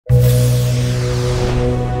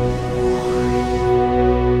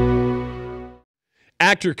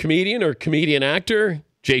actor, comedian, or comedian actor,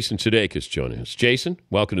 Jason Sudeikis joining us. Jason,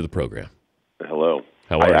 welcome to the program. Hello.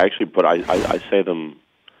 How are you? I say them,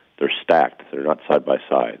 they're stacked. They're not side by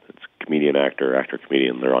side. It's comedian, actor, actor,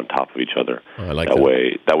 comedian. They're on top of each other. Oh, I like that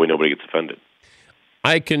way. That way, nobody gets offended.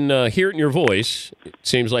 I can hear it in your voice. It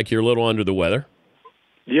seems like you're a little under the weather.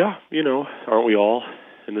 Yeah, aren't we all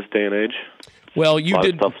in this day and age? Well, a lot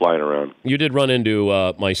of stuff flying around. You did run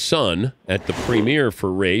into my son at the premiere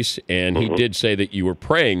for Race, and he did say that you were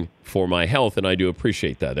praying for my health, and I do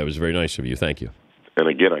appreciate that. That was very nice of you. Thank you. And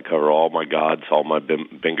again, I cover all my gods, all my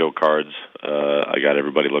bingo cards. I got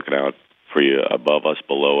everybody looking out for you, above us,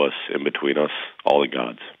 below us, in between us, all the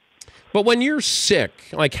gods. But when you're sick,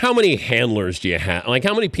 like how many handlers do you have? Like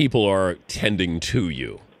how many people are tending to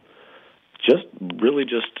you? Just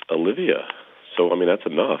Olivia. So, I mean, that's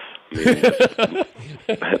enough. I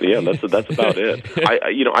mean, yeah, that's about it.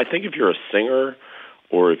 I think if you're a singer,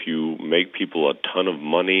 or if you make people a ton of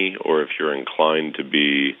money, or if you're inclined to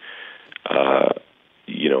be,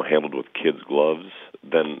 handled with kids' gloves,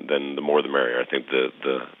 then the more the merrier. I think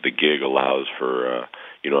the gig allows for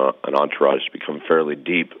an entourage to become fairly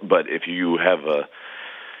deep. But if you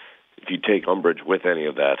take umbrage with any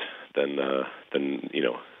of that, then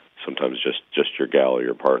sometimes just your gal or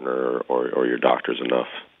your partner or your doctor's enough.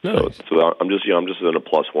 Nice. So I'm just in a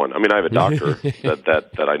plus one. I mean, I have a doctor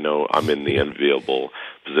that I know I'm in the enviable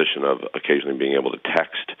position of occasionally being able to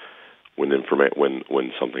text when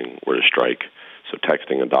something were to strike. So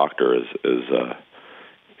texting a doctor is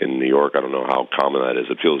in New York. I don't know how common that is.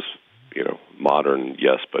 It feels modern,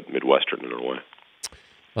 yes, but Midwestern in a way.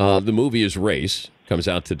 The movie is Race, comes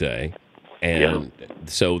out today, and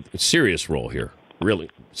so serious role here. Really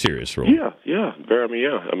serious role. Yeah.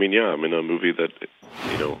 I'm in a movie that,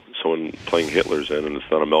 someone playing Hitler's in, and it's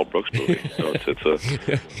not a Mel Brooks movie. So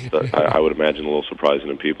I would imagine a little surprising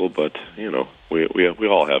to people, but, we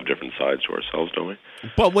all have different sides to ourselves, don't we?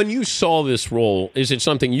 But when you saw this role, is it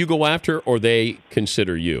something you go after, or they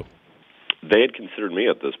consider you? They had considered me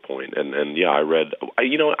at this point, and I read.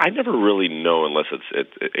 I never really know unless it's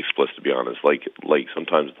explicit. To be honest, like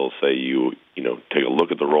sometimes they'll say take a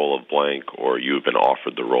look at the role of blank, or you've been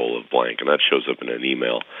offered the role of blank, and that shows up in an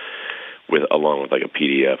email along with like a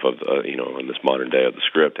PDF of in this modern day of the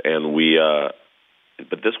script. And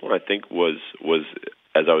but this one I think was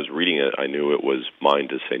as I was reading it, I knew it was mine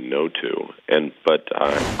to say no to, but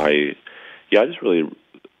I just really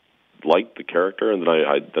liked the character, and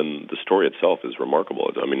then the story itself is remarkable.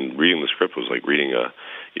 I mean, reading the script was like reading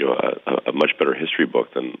a much better history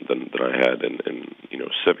book than I had in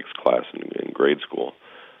civics class in grade school.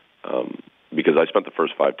 Because I spent the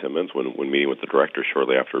first 5-10 minutes when meeting with the director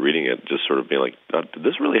shortly after reading it, just sort of being like, did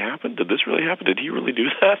this really happen? Did this really happen? Did he really do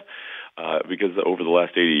that? Because over the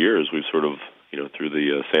last 80 years, we've sort of through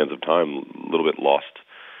the sands of time, a little bit lost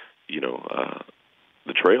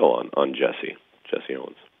the trail on Jesse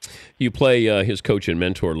Owens. You play his coach and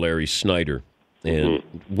mentor, Larry Snyder. And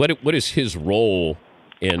what is his role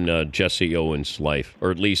in Jesse Owens' life,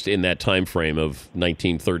 or at least in that time frame of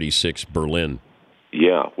 1936 Berlin?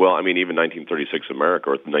 Yeah, well, I mean, even 1936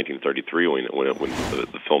 America, or 1933 when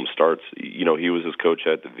the film starts, he was his coach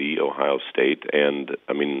at the Ohio State. And,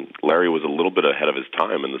 I mean, Larry was a little bit ahead of his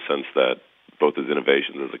time in the sense that both his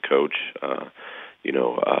innovations as a coach,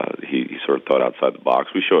 he sort of thought outside the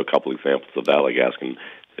box. We show a couple examples of that, like asking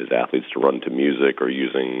his athletes to run to music, or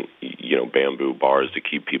using bamboo bars to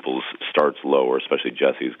keep people's starts lower, especially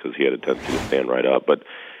Jesse's, because he had a tendency to stand right up. But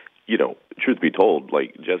truth be told,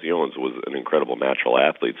 like Jesse Owens was an incredible natural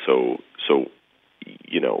athlete. So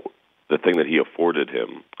the thing that he afforded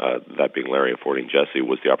him, that being Larry affording Jesse,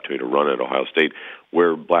 was the opportunity to run at Ohio State,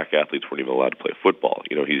 where black athletes weren't even allowed to play football.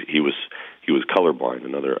 He was colorblind.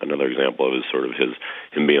 Another example of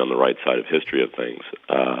him being on the right side of history of things.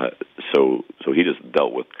 So he just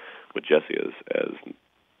dealt with Jesse as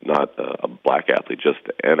not a black athlete, just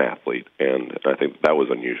an athlete, and I think that was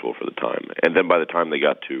unusual for the time. And then by the time they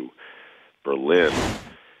got to Berlin,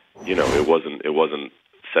 it wasn't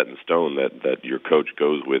set in stone that your coach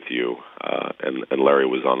goes with you. And Larry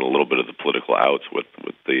was on a little bit of the political outs with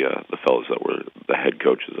the fellows that were the head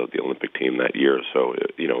coaches of the Olympic team that year. So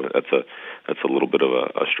that's a little bit of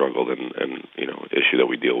a struggle and issue that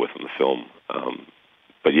we deal with in the film.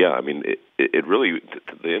 But yeah, I mean, it really,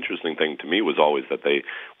 the interesting thing to me was always that they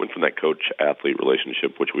went from that coach-athlete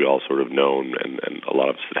relationship, which we all sort of known, and a lot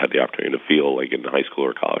of us had the opportunity to feel like in high school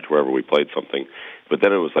or college, wherever we played something. But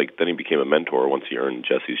then it was like, then he became a mentor once he earned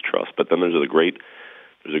Jesse's trust. But then there's a great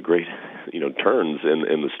turns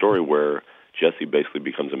in the story where Jesse basically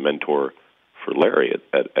becomes a mentor for Larry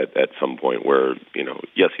at some point, where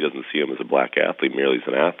yes, he doesn't see him as a black athlete merely as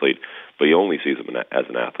an athlete, but he only sees him as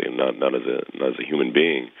an athlete, and not as a human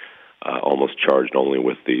being. Almost charged only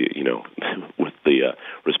with the with the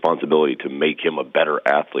responsibility to make him a better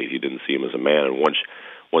athlete. He didn't see him as a man, and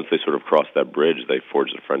once they sort of crossed that bridge, they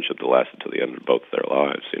forged a friendship that lasted to the end of both their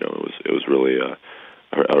lives. It was really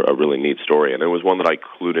a really neat story, and it was one that I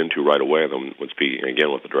clued into right away. And then when speaking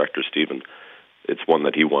again with the director Stephen, it's one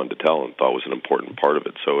that he wanted to tell and thought was an important part of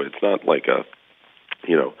it. So it's not like I'm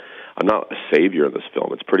not a savior in this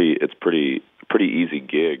film. It's pretty easy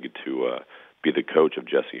gig to be the coach of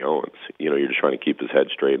Jesse Owens. You're just trying to keep his head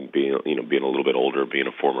straight and being a little bit older, being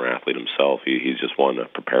a former athlete himself. He's just wanting to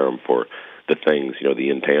prepare him for the things, the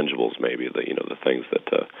intangibles, maybe the things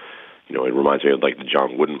that it reminds me of like the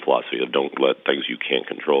John Wooden philosophy of don't let things you can't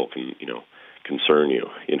control concern you.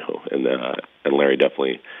 And Larry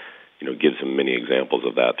definitely gives him many examples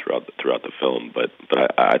of that throughout the film. But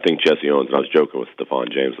I think Jesse Owens, and I was joking with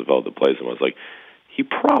Stephon James, the fellow that plays him, I was like, he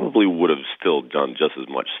probably would have still done just as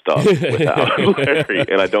much stuff without Larry.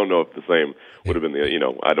 And I don't know if the same would have been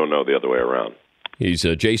I don't know the other way around. He's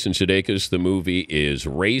Jason Sudeikis. The movie is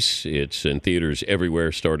Race. It's in theaters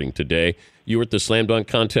everywhere starting today. You were at the Slam Dunk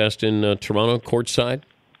contest in Toronto, courtside?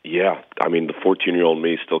 Yeah. I mean, the 14-year-old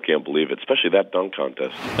me still can't believe it, especially that dunk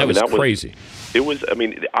contest. That was crazy. It was,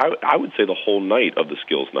 I would say the whole night of the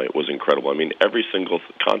skills night was incredible. I mean, every single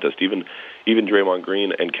contest, even Draymond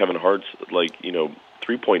Green and Kevin Hart's,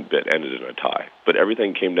 three-point bit ended in a tie. But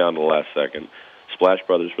everything came down to the last second. Splash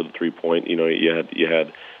Brothers for the three-point, you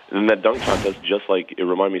had... And that dunk contest, just like it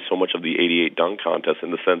reminded me so much of the '88 dunk contest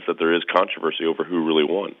in the sense that there is controversy over who really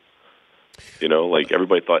won. Like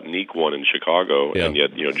everybody thought Neek won in Chicago, and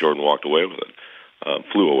yet Jordan walked away with it,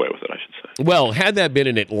 flew away with it, I should say. Well, had that been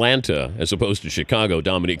in Atlanta as opposed to Chicago,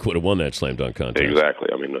 Dominique would have won that slam dunk contest. Exactly.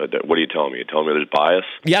 I mean, what are you telling me? You're telling me there's bias?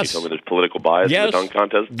 Yes. You telling me there's political bias in the dunk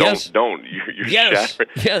contest? Don't. You're shattering.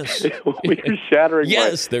 Yes. You're shattering.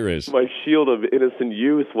 There is my shield of innocent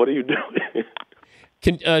youth. What are you doing?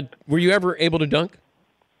 Were you ever able to dunk?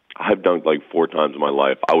 I've dunked like 4 times in my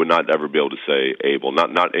life. I would not ever be able to say able,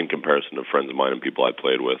 not in comparison to friends of mine and people I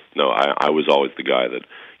played with. No, I was always the guy that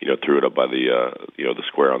threw it up by the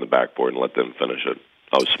square on the backboard and let them finish it.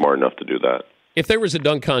 I was smart enough to do that. If there was a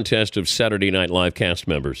dunk contest of Saturday Night Live cast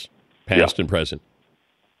members, past and present,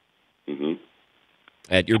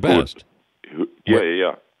 at your best,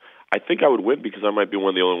 yeah. I think I would win because I might be one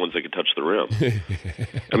of the only ones that could touch the rim.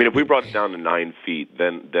 I mean, if we brought it down to 9 feet,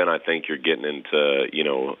 then I think you're getting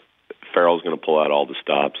into, Farrell's going to pull out all the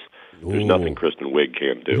stops. There's nothing Kristen Wiig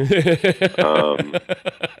can't do.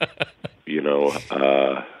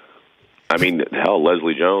 I mean, hell,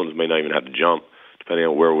 Leslie Jones may not even have to jump, depending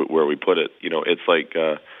on where we put it. It's like,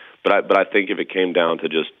 but I think if it came down to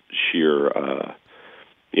just sheer,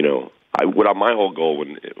 my whole goal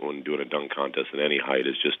when doing a dunk contest at any height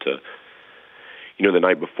is just to, the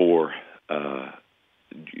night before,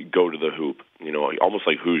 go to the hoop, almost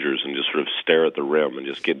like Hoosiers, and just sort of stare at the rim and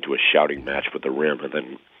just get into a shouting match with the rim, and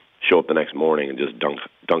then show up the next morning and just dunk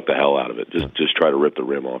the hell out of it. Just try to rip the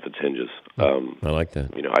rim off its hinges. I like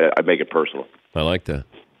that. I make it personal. I like that.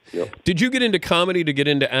 Yep. Did you get into comedy to get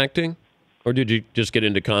into acting, or did you just get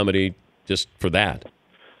into comedy just for that?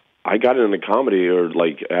 I got into comedy or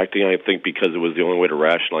like acting, I think, because it was the only way to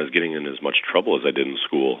rationalize getting in as much trouble as I did in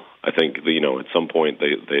school. I think, at some point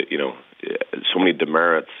they so many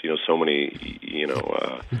demerits, so many,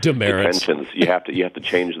 demerits. Detentions. You have to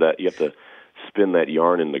change that. You have to spin that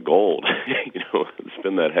yarn into gold,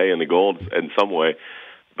 spin that hay into gold in some way.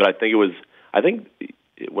 But I think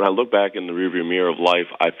when I look back in the rearview mirror of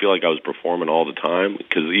life, I feel like I was performing all the time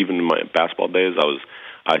because even in my basketball days,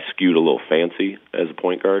 I skewed a little fancy as a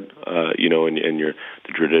point guard, in the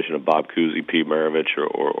tradition of Bob Cousy, Pete Maravich,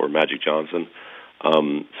 or Magic Johnson.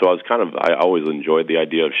 So I always enjoyed the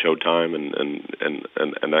idea of Showtime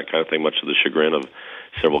and that kind of thing, much to the chagrin of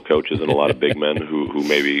several coaches and a lot of big men who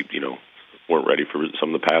maybe, weren't ready for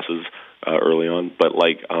some of the passes early on. But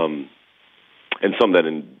and some that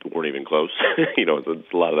weren't even close. A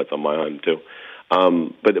lot of that's on my end too.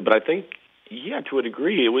 But I think, yeah, to a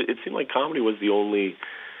degree, it seemed like comedy was the only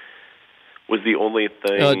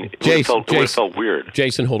thing. Jason, it felt weird.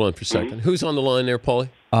 Jason, hold on for a second. Mm-hmm. Who's on the line there, Paulie?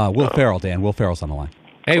 Will Ferrell, Dan. Will Ferrell's on the line.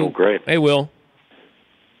 Hey, great. Hey, Will.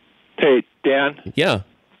 Hey, Dan. Yeah.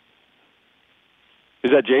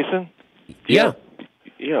 Is that Jason? Yeah.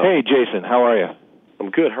 Hey, Jason. How are you? I'm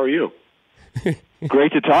good. How are you?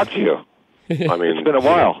 Great to talk to you. I mean, it's been a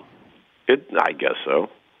while. I guess so.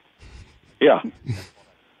 Yeah.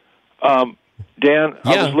 Dan,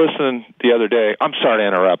 I was listening the other day. I'm sorry to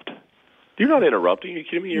interrupt. You're not interrupting. Are you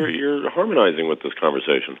kidding me? You're harmonizing with this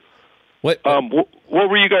conversation. What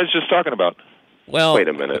were you guys just talking about? Well, wait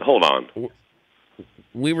a minute. Hold on.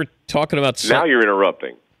 We were talking about... Now you're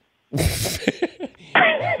interrupting.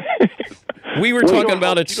 We were talking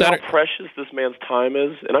about it Saturday. How precious this man's time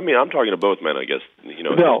is, and I mean, I'm talking to both men, I guess.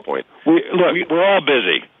 At this point, we're all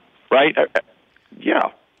busy, right?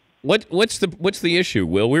 Yeah. What's the issue,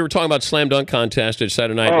 Will? We were talking about slam dunk contest at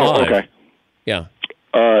Saturday Night Live. Okay. Yeah.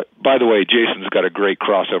 By the way, Jason's got a great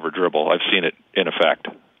crossover dribble. I've seen it in effect.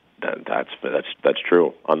 That's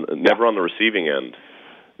true. Never on the receiving end.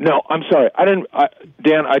 No, I'm sorry. I didn't.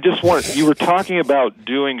 Dan, I just wanted. You were talking about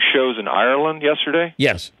doing shows in Ireland yesterday.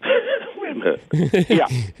 Yes. Wait a minute. Yeah.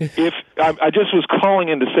 If I just was calling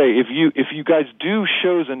in to say if you guys do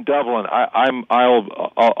shows in Dublin, I'll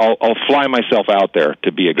fly myself out there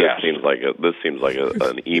to be a guest. This seems like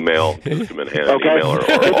an email. Okay. Email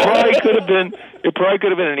it probably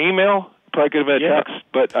could have been an email. Probably could have been a text,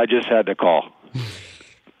 but I just had to call.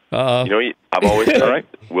 I've always said,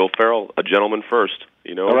 Will Ferrell, a gentleman first.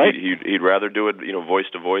 Right. He'd rather do it, voice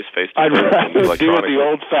to voice, face to face. I'd rather do it the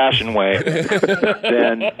old-fashioned way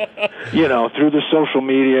than, through the social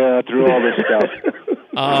media, through all this stuff.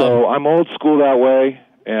 So I'm old school that way.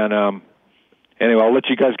 And anyway, I'll let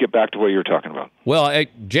you guys get back to what you were talking about. Well,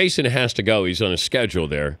 Jason has to go. He's on a schedule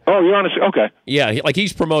there. Oh, you're on a okay. Yeah,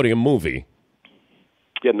 he's promoting a movie.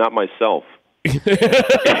 Yeah, not myself.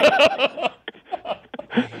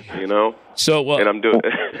 So, and I'm doing.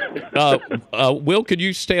 Will, could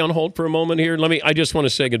you stay on hold for a moment here? I just want to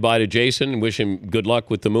say goodbye to Jason and wish him good luck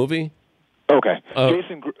with the movie. Okay,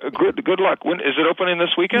 Jason, good luck. When is it opening this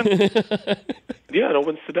weekend? Yeah, it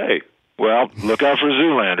opens today. Well, look out for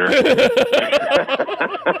Zoolander.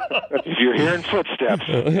 If you're hearing footsteps,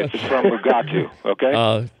 it's from Mugatu.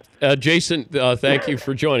 Okay. Jason, thank you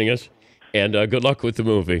for joining us, and good luck with the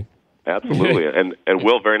movie. Absolutely, and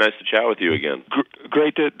Will, very nice to chat with you again.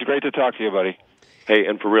 Great to talk to you, buddy. Hey,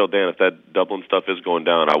 and for real, Dan, if that Dublin stuff is going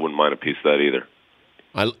down, I wouldn't mind a piece of that either.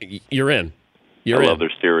 You're in. I love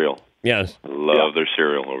their cereal. Yes, I love their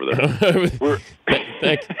cereal over there.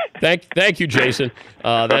 Thank you, Jason.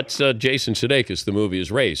 That's Jason Sudeikis. The movie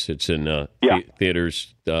is Race. It's in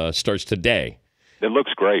theaters. Starts today. It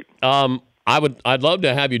looks great. I'd love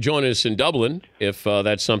to have you join us in Dublin if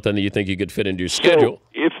that's something that you think you could fit into your schedule.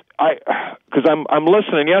 Because I'm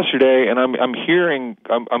listening yesterday and I'm hearing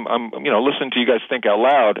I'm listening to you guys think out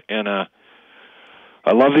loud, and I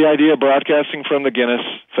love the idea of broadcasting from the Guinness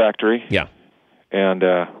factory. Yeah, and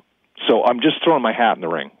so I'm just throwing my hat in the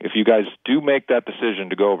ring. If you guys do make that decision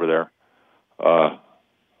to go over there,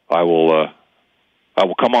 I will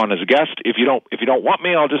come on as a guest. If you don't want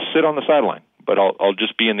me, I'll just sit on the sideline. But I'll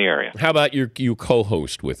just be in the area. How about you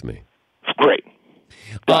co-host with me? Great.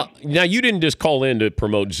 Now you didn't just call in to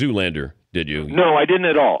promote Zoolander, did you? No, I didn't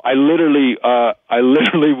at all. I literally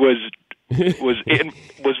was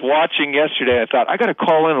watching yesterday. I thought I got to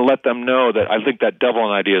call in and let them know that I think that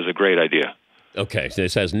Dublin idea is a great idea. Okay, so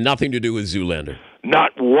this has nothing to do with Zoolander.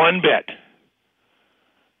 Not one bit.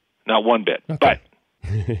 Not one bit. Okay.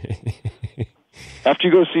 But after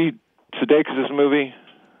you go see Sudeikis' movie,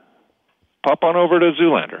 pop on over to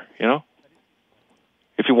Zoolander,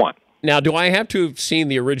 if you want. Now, do I have to have seen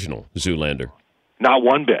the original Zoolander? Not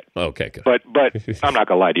one bit. Okay, good. But I'm not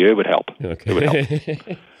going to lie to you. It would help. Okay. It would help.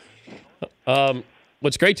 Well,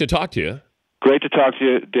 it's great to talk to you. Great to talk to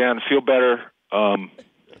you, Dan. Feel better. And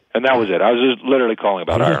that was it. I was just literally calling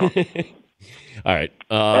about Ireland. All right.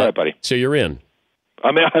 All right, buddy. So you're in.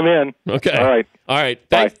 I'm in. Okay. All right. All right.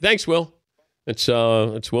 Thanks, Will. It's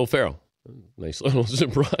Will Ferrell. Nice little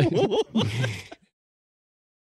surprise.